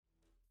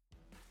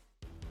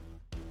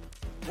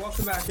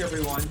Welcome back,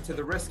 everyone, to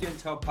the Risk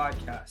Intel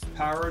podcast,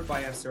 powered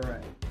by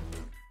SRA,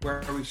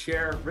 where we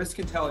share risk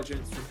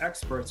intelligence from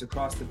experts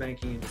across the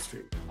banking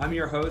industry. I'm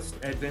your host,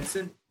 Ed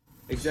Vincent,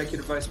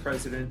 Executive Vice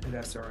President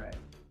at SRA.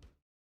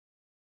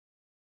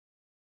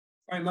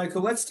 All right,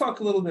 Michael, let's talk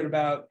a little bit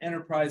about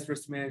enterprise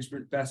risk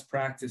management best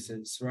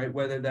practices, right?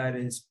 Whether that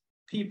is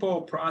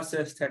people,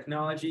 process,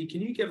 technology.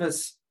 Can you give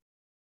us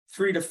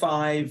 3 to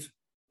 5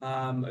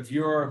 of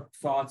your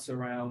thoughts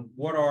around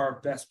what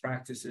are best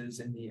practices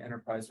in the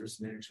enterprise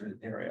risk management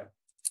area?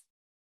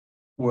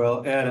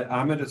 Well, Ed,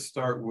 I'm going to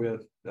start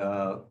with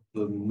the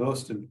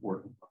most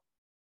important one.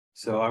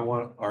 So I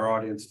want our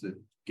audience to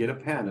get a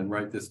pen and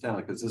write this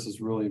down because this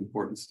is really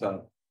important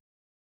stuff.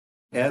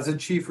 As a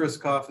chief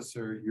risk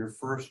officer, your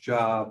first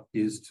job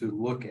is to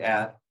look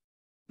at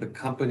the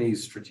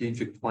company's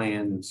strategic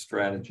plan and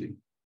strategy.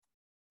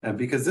 And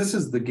because this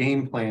is the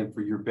game plan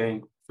for your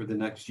bank for the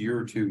next year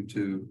or two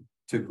to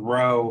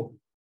grow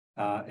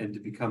and to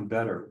become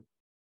better.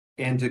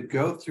 And to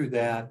go through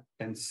that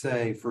and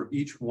say for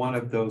each one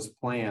of those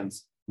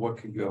plans, what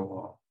could go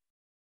wrong?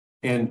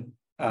 And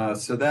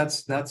so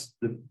that's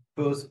the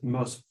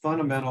most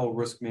fundamental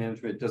risk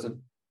management. It doesn't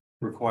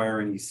require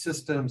any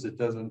systems. It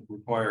doesn't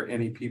require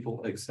any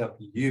people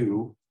except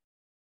you.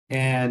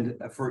 And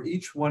for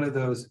each one of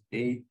those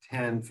 8,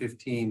 10,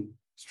 15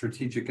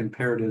 strategic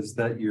imperatives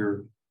that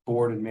your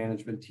board and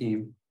management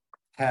team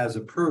has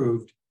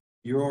approved,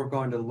 you're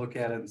going to look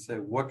at it and say,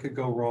 what could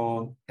go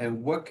wrong?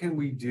 And what can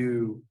we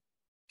do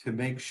to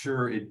make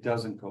sure it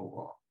doesn't go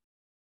wrong?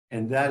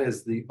 And that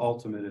is the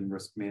ultimate in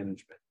risk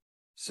management.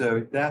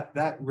 So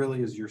that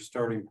really is your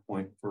starting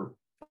point for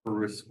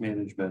risk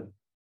management.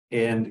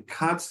 And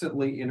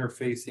constantly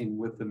interfacing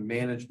with the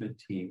management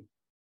team,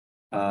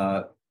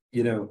 on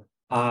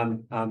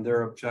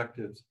their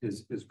objectives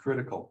is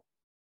critical.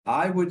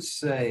 I would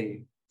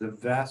say the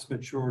vast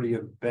majority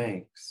of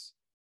banks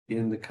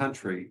in the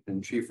country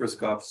and chief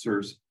risk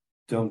officers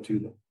don't do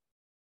that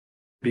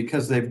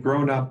because they've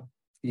grown up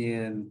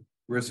in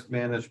risk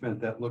management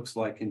that looks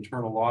like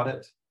internal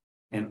audit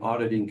and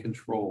auditing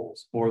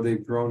controls, or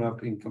they've grown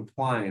up in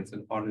compliance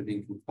and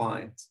auditing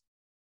compliance.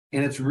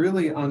 And it's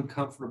really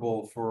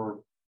uncomfortable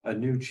for a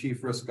new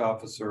chief risk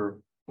officer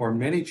or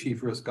many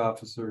chief risk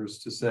officers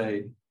to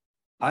say,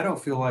 I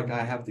don't feel like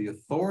I have the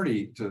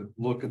authority to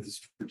look at the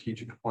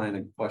strategic plan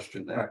and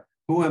question that.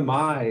 Who am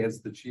I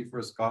as the chief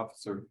risk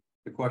officer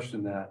to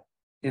question that?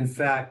 In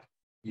fact,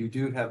 you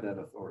do have that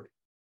authority,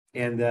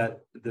 and that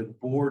the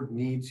board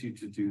needs you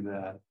to do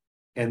that.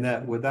 And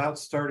that without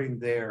starting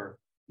there,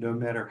 no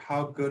matter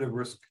how good a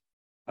risk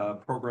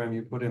program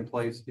you put in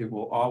place, it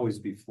will always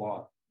be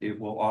flawed. It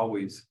will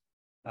always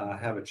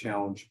have a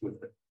challenge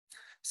with it.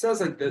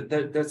 Sounds like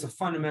there's a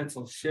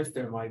fundamental shift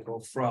there, Michael,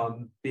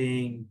 from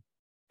being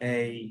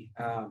a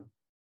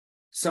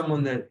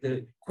someone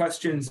that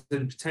questions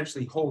and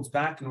potentially holds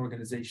back an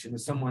organization to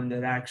someone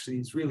that actually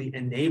is really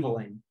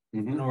enabling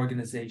an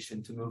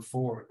organization to move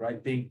forward,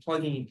 right?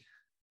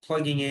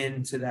 Plugging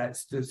into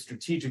the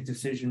strategic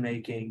decision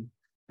making,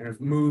 kind of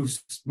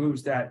moves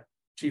that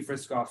chief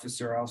risk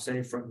officer, I'll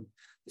say, from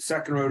the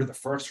second row to the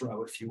first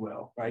row, if you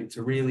will, right?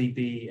 To really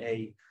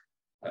be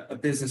a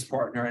business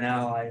partner, an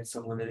ally, and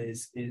someone that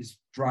is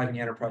driving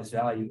enterprise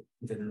value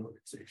within an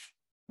organization.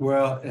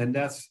 Well, and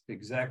that's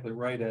exactly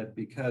right, Ed,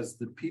 because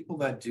the people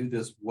that do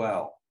this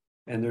well,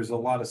 and there's a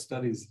lot of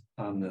studies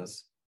on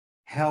this,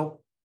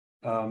 help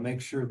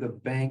make sure the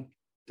bank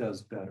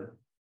does better.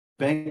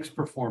 Banks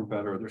perform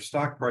better. Their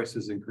stock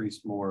prices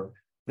increase more.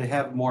 They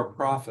have more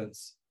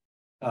profits.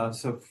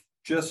 So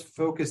just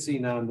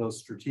focusing on those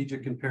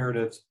strategic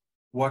imperatives,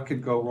 what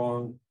could go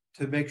wrong,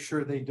 to make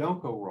sure they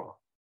don't go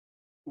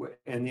wrong.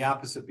 And the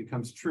opposite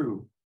becomes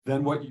true.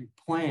 Then what you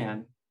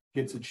plan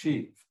gets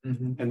achieved.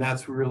 And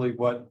that's really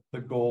what the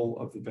goal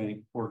of the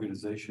bank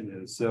organization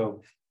is.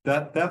 So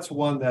that's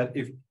one that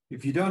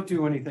if you don't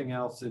do anything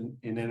else in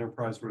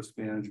enterprise risk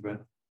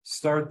management,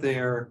 start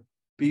there,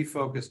 be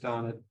focused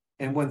on it.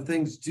 And when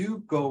things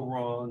do go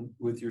wrong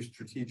with your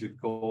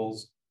strategic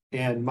goals,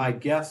 and my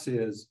guess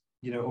is,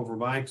 over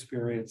my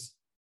experience,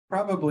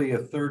 probably a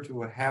third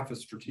to a half of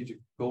strategic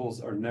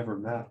goals are never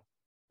met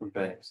from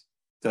banks.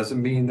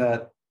 Doesn't mean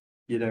that,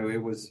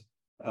 it was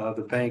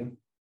the bank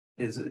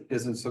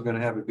isn't still going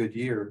to have a good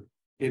year.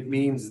 It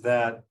means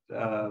that,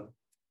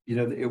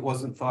 it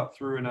wasn't thought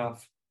through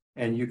enough,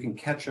 and you can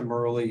catch them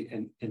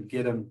early and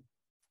get them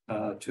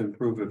to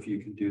improve if you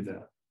can do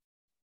that.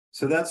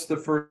 So that's the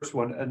first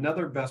one.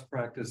 Another best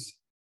practice,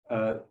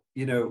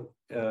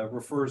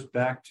 refers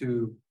back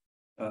to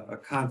a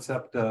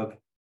concept of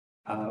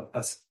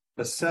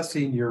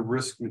assessing your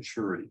risk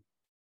maturity.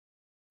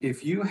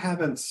 If you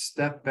haven't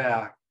stepped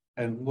back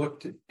and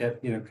looked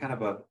at, kind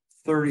of a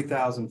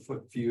 30,000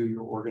 foot view of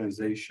your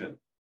organization,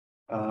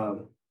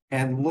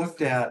 and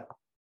looked at,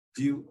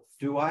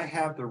 do I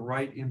have the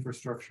right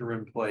infrastructure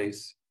in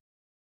place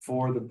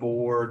for the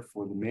board,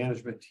 for the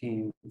management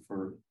team,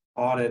 for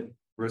audit,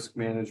 risk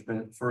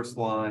management, first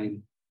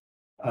line?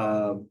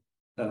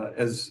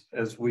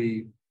 As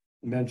we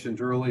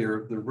mentioned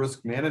earlier, the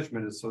Risk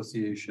Management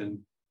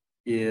Association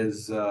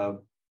is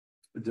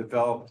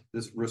developed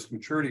this risk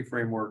maturity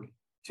framework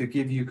to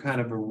give you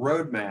kind of a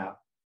roadmap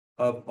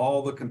of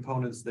all the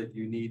components that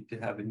you need to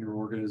have in your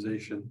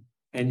organization.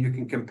 And you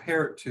can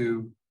compare it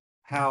to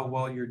how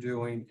well you're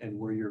doing and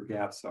where your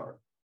gaps are.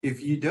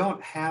 If you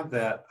don't have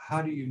that,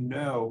 how do you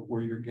know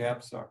where your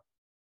gaps are?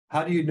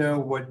 How do you know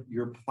what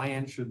your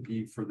plan should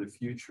be for the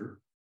future?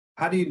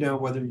 How do you know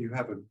whether you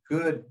have a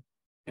good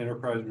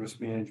enterprise risk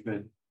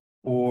management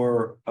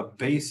or a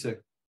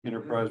basic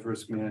enterprise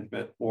risk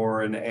management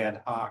or an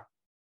ad hoc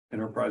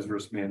enterprise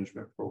risk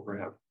management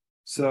program?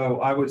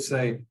 So I would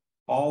say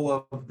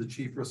all of the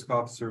chief risk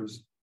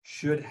officers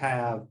should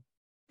have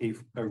a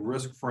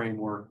risk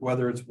framework,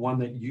 whether it's one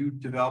that you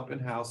develop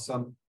in-house.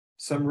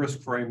 Some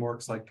risk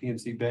frameworks like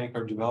PNC Bank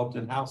are developed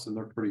in-house and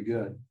they're pretty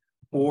good.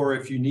 Or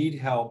if you need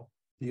help,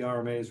 the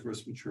RMA's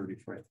risk maturity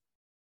framework.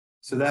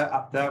 So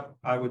that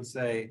I would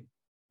say,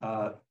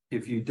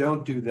 if you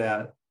don't do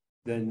that,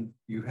 then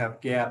you have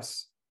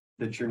gaps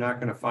that you're not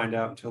going to find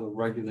out until the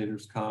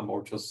regulators come or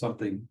until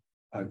something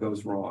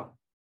goes wrong.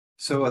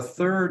 So a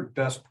third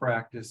best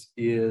practice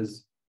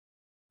is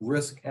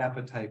risk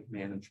appetite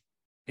management.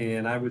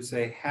 And I would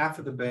say half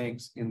of the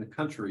banks in the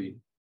country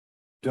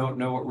don't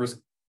know what risk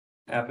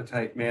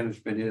appetite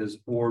management is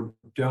or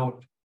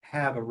don't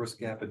have a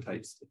risk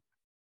appetite statement.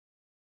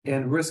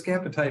 And risk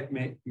appetite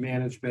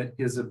management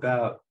is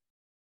about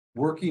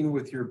working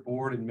with your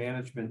board and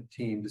management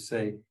team to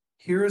say,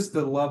 here's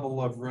the level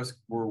of risk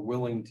we're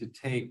willing to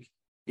take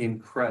in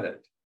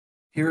credit.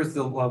 Here's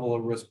the level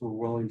of risk we're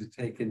willing to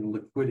take in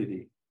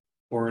liquidity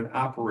or in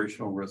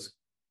operational risk.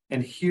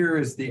 And here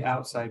is the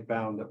outside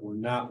bound that we're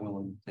not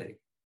willing to take.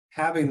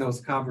 Having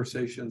those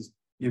conversations,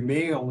 you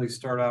may only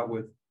start out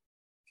with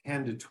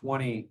 10 to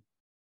 20,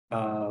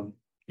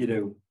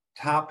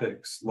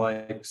 topics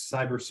like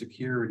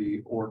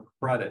cybersecurity or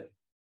credit,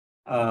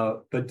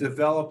 but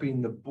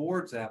developing the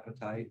board's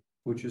appetite,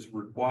 which is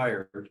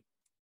required.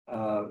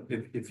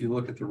 If you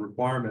look at the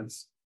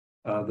requirements,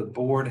 the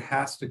board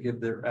has to give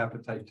their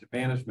appetite to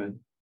management.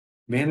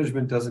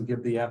 Management doesn't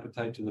give the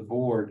appetite to the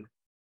board.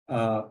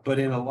 But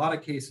in a lot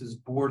of cases,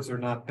 boards are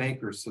not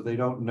bankers, so they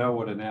don't know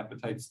what an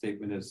appetite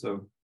statement is.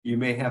 So you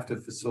may have to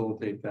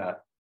facilitate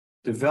that.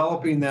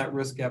 Developing that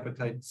risk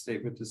appetite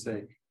statement to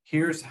say,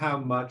 here's how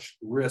much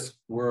risk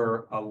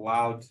we're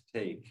allowed to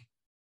take.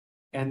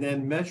 And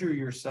then measure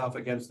yourself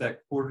against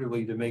that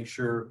quarterly to make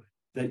sure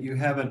that you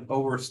haven't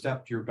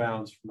overstepped your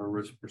bounds from a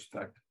risk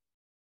perspective.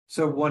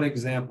 So one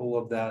example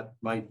of that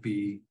might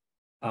be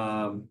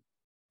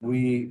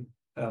we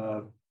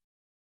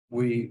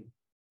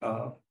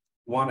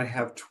want to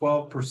have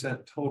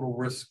 12% total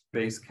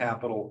risk-based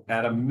capital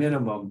at a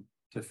minimum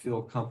to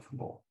feel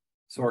comfortable.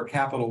 So our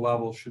capital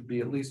level should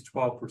be at least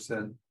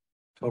 12%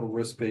 total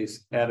risk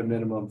base at a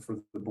minimum for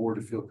the board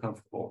to feel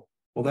comfortable.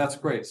 Well, that's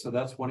great. So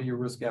that's one of your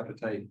risk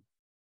appetite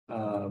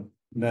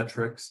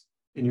metrics,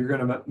 and you're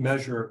going to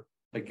measure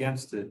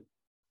against it.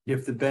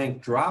 If the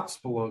bank drops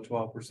below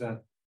 12%,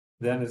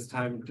 then it's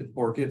time to,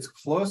 or gets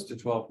close to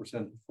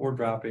 12% before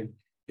dropping,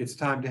 it's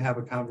time to have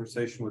a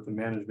conversation with the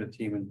management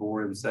team and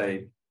board and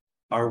say,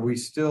 are we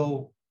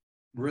still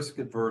risk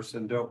adverse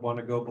and don't want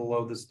to go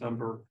below this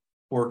number,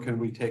 or can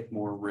we take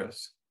more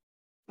risk?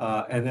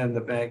 And then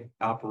the bank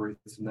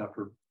operates in that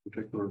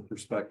particular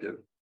perspective.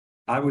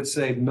 I would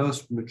say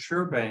most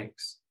mature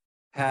banks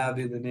have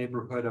in the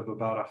neighborhood of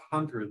about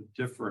 100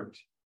 different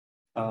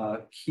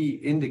key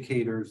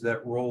indicators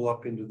that roll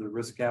up into the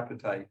risk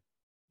appetite.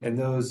 And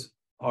those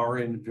are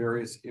in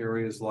various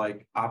areas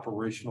like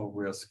operational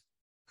risk,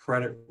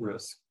 credit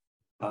risk,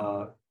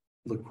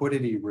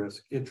 liquidity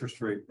risk,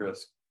 interest rate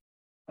risk,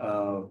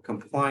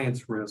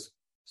 compliance risk.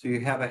 So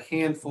you have a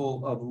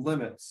handful of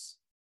limits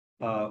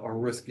or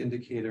risk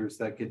indicators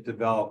that get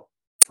developed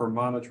for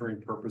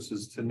monitoring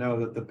purposes to know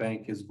that the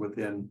bank is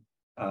within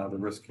the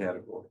risk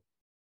category.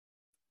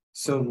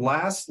 So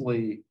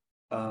lastly,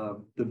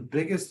 the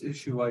biggest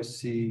issue I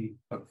see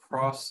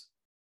across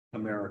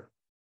America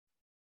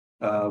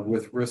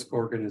with risk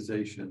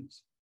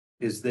organizations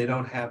is they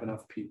don't have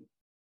enough people.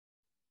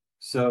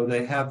 So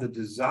they have the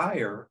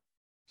desire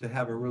to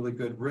have a really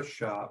good risk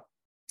shop,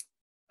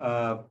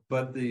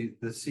 but the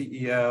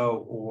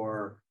CEO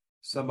or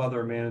some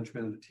other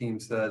management of the team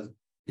says,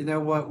 you know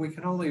what, we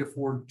can only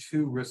afford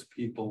 2 risk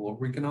people, or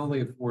we can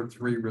only afford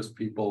 3 risk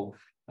people,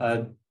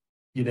 and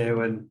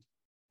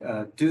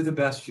do the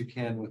best you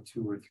can with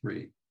 2 or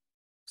 3.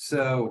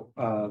 So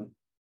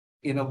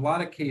in a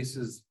lot of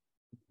cases,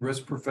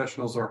 risk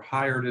professionals are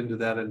hired into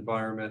that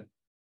environment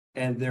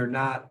and they're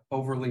not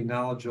overly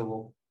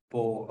knowledgeable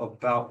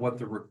about what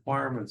the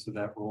requirements of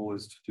that role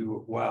is to do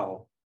it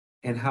well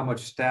and how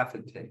much staff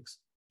it takes.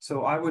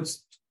 So I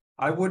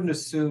wouldn't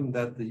assume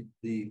that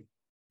the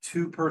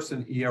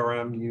 2-person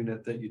ERM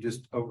unit that you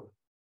just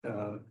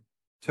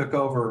took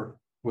over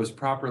was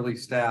properly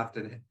staffed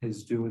and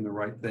is doing the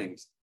right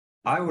things.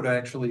 I would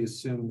actually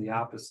assume the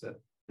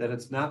opposite, that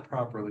it's not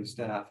properly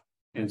staffed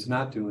and it's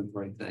not doing the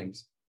right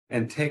things,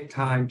 and take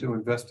time to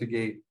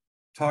investigate,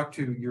 talk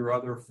to your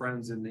other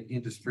friends in the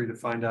industry to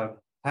find out,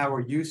 how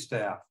are you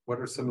staffed? What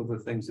are some of the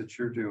things that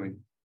you're doing?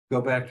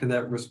 go back to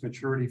that risk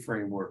maturity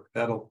framework.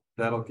 That'll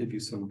give you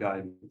some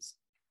guidance.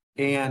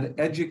 And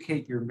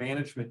educate your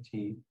management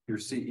team, your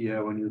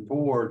CEO and your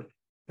board,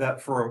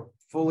 that for a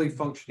fully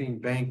functioning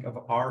bank of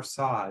our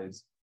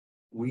size,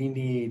 we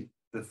need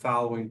the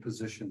following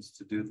positions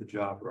to do the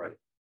job right.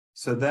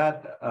 So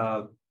that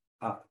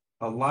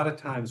a lot of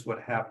times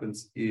what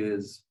happens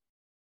is,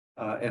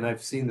 and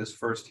I've seen this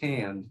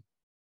firsthand,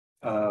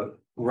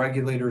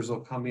 regulators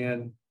will come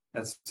in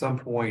at some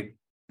point,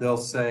 they'll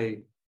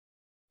say,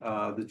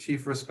 the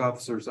chief risk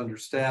officer is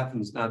understaffed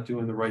and is not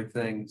doing the right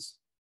things.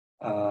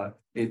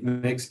 It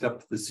makes it up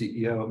to the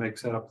CEO, it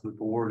makes it up to the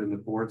board, and the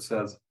board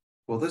says,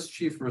 well, this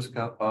chief risk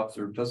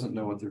officer doesn't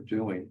know what they're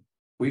doing.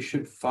 We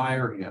should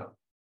fire him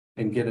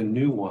and get a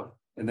new one.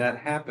 And that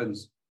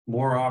happens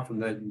more often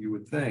than you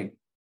would think,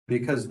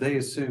 because they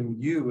assume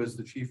you as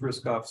the chief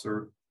risk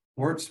officer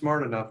weren't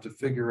smart enough to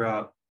figure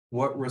out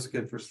what risk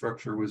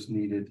infrastructure was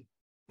needed.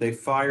 They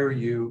fire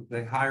you,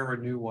 they hire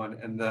a new one,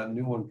 and the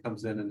new one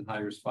comes in and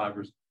hires five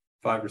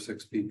or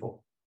six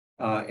people.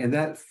 And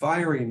that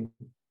firing,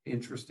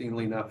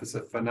 interestingly enough, is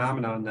a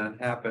phenomenon that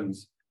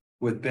happens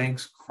with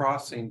banks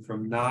crossing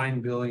from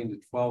 9 billion to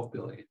 12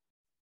 billion.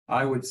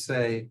 I would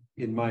say,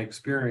 in my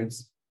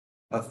experience,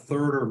 a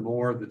third or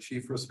more of the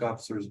chief risk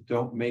officers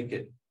don't make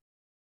it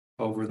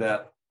over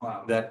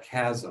that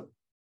chasm.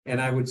 And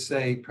I would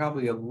say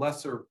probably a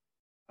lesser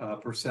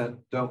percent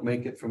don't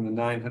make it from the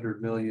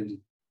 900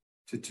 million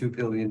to $2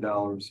 billion,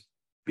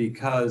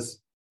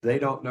 because they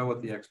don't know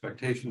what the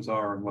expectations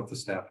are and what the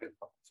staffing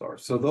levels are.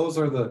 So those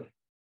are the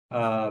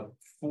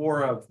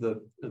 4 of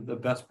the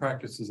best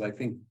practices, I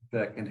think,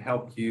 that can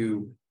help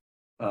you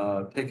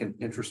take an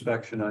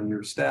introspection on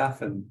your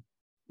staff and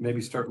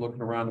maybe start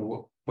looking around at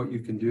what you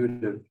can do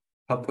to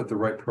help put the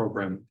right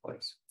program in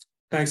place.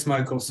 Thanks,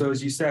 Michael. So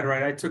as you said,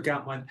 right, I took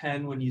out my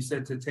pen when you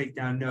said to take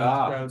down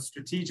notes.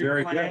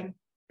 Strategic plan,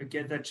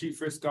 get that chief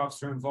risk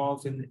officer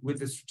involved with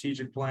the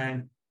strategic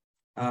plan.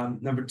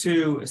 Number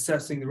 2,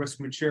 assessing the risk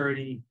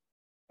maturity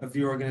of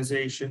the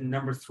organization.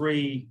 Number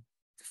 3,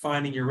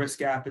 defining your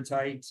risk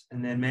appetite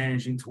and then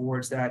managing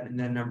towards that. And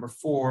then number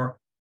 4,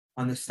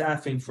 on the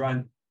staffing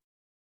front,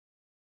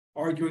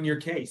 arguing your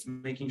case,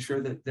 making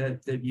sure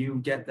that you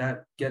get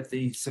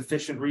the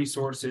sufficient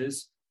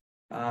resources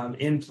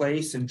in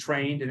place and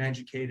trained and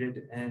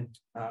educated, and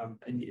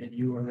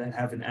you are then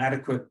have an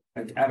adequate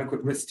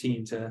risk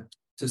team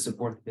to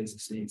support the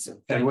business needs. So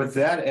and with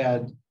that,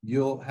 Ed,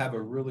 you'll have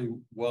a really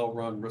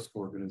well-run risk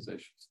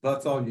organization. So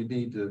that's all you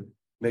need to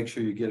make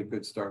sure you get a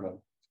good start on.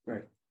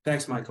 Great.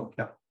 Thanks, Michael.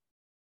 Yeah.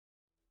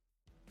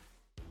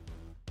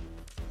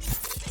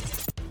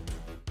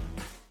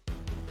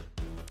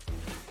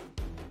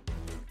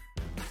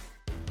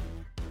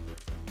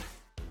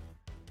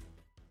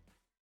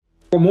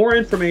 For more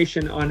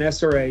information on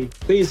SRA,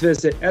 please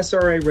visit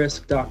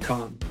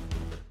srarisk.com.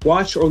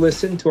 Watch or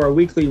listen to our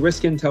weekly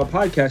Risk Intel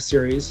podcast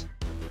series,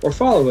 or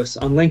follow us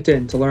on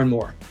LinkedIn to learn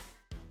more.